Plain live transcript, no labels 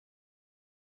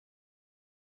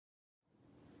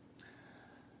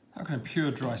How can a pure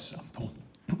dry sample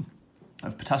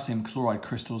of potassium chloride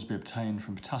crystals be obtained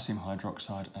from potassium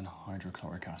hydroxide and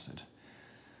hydrochloric acid?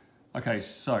 Okay,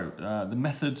 so the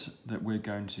method that we're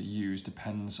going to use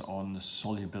depends on the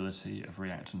solubility of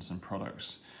reactants and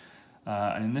products.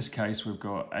 And in this case, we've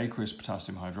got aqueous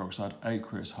potassium hydroxide,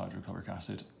 aqueous hydrochloric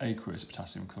acid, aqueous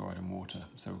potassium chloride and water.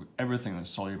 So everything that's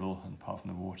soluble, and apart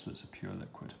from the water, that's a pure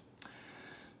liquid.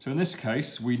 So in this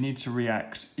case, we need to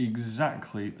react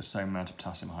exactly the same amount of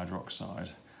potassium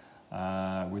hydroxide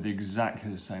with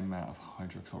exactly the same amount of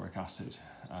hydrochloric acid.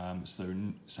 So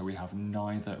we have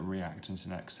neither reactant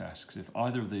in excess, because if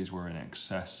either of these were in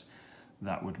excess,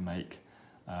 that would make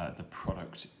the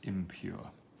product impure.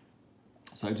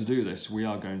 So to do this, we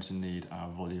are going to need our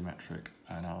volumetric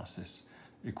analysis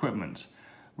equipment.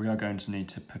 We are going to need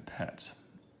to pipette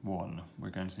one.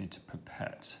 We're going to need to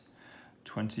pipette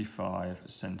 25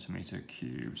 centimetre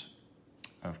cubes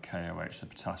of KOH, the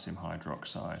potassium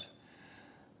hydroxide,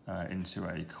 into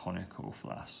a conical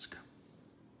flask.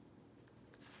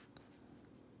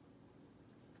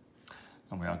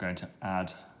 And we are going to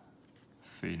add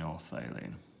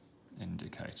phenolphthalein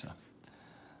indicator.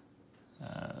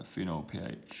 Phenol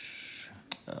pH,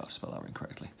 I've spelled that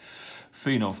incorrectly.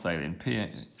 Phenolphthalein,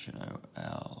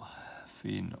 P-H-O-L,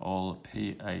 phenol,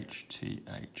 P-H-T-H-A-L-E-I-N.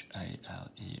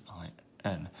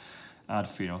 Add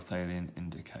phenolphthalein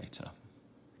indicator.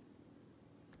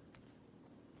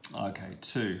 Okay,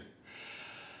 2.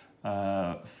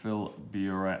 Fill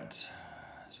burette.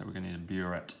 So we're going to need a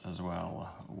burette as well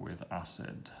with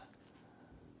acid.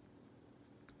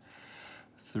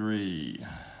 3.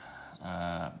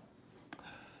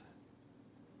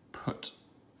 Put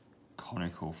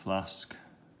conical flask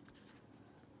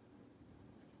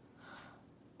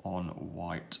on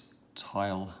white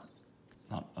tile.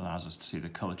 That allows us to see the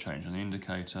colour change on the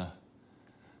indicator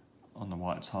on the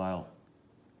white tile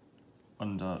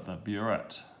under the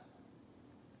burette.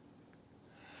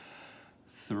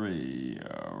 3.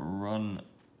 Run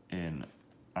in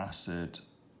acid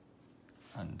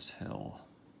until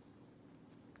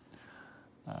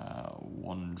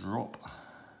 1 drop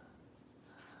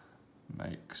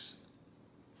makes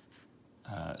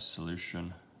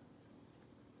solution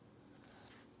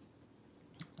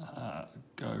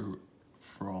go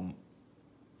from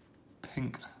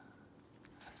pink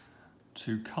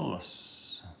to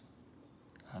colourless.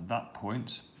 At that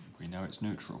point, we know it's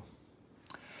neutral.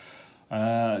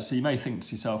 So you may think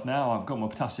to yourself, now I've got my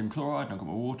potassium chloride and I've got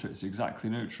my water, it's exactly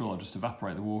neutral, I'll just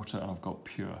evaporate the water and I've got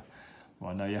pure.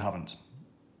 Well, no, you haven't.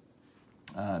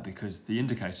 Because the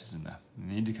indicator's in there,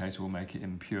 and the indicator will make it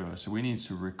impure. So we need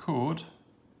to record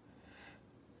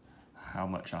how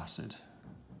much acid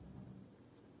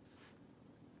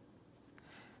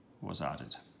was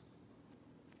added.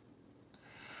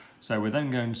 So we're then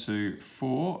going to,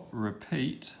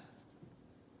 repeat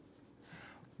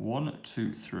 1,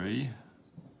 2, 3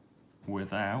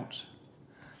 without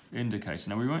indicator.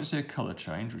 Now we won't see a colour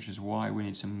change, which is why we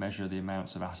need to measure the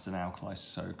amounts of acid and alkali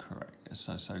so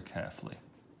carefully.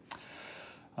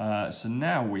 So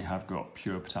now we have got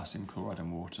pure potassium chloride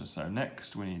and water. So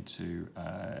next we need to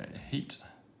heat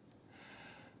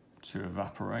to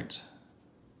evaporate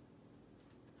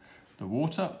the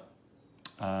water,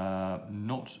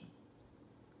 not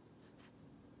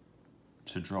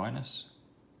to dryness.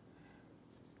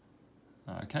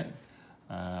 Okay.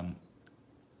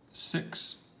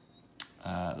 6.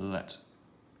 Let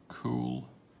cool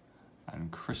and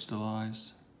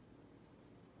crystallize.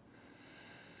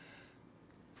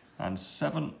 And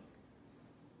 7.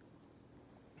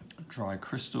 Dry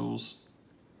crystals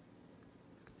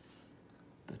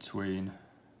between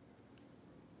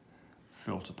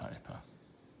filter paper.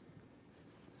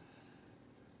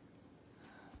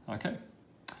 Okay,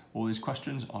 all these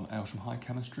questions on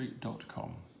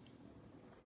ayleshamhighchemistry.com.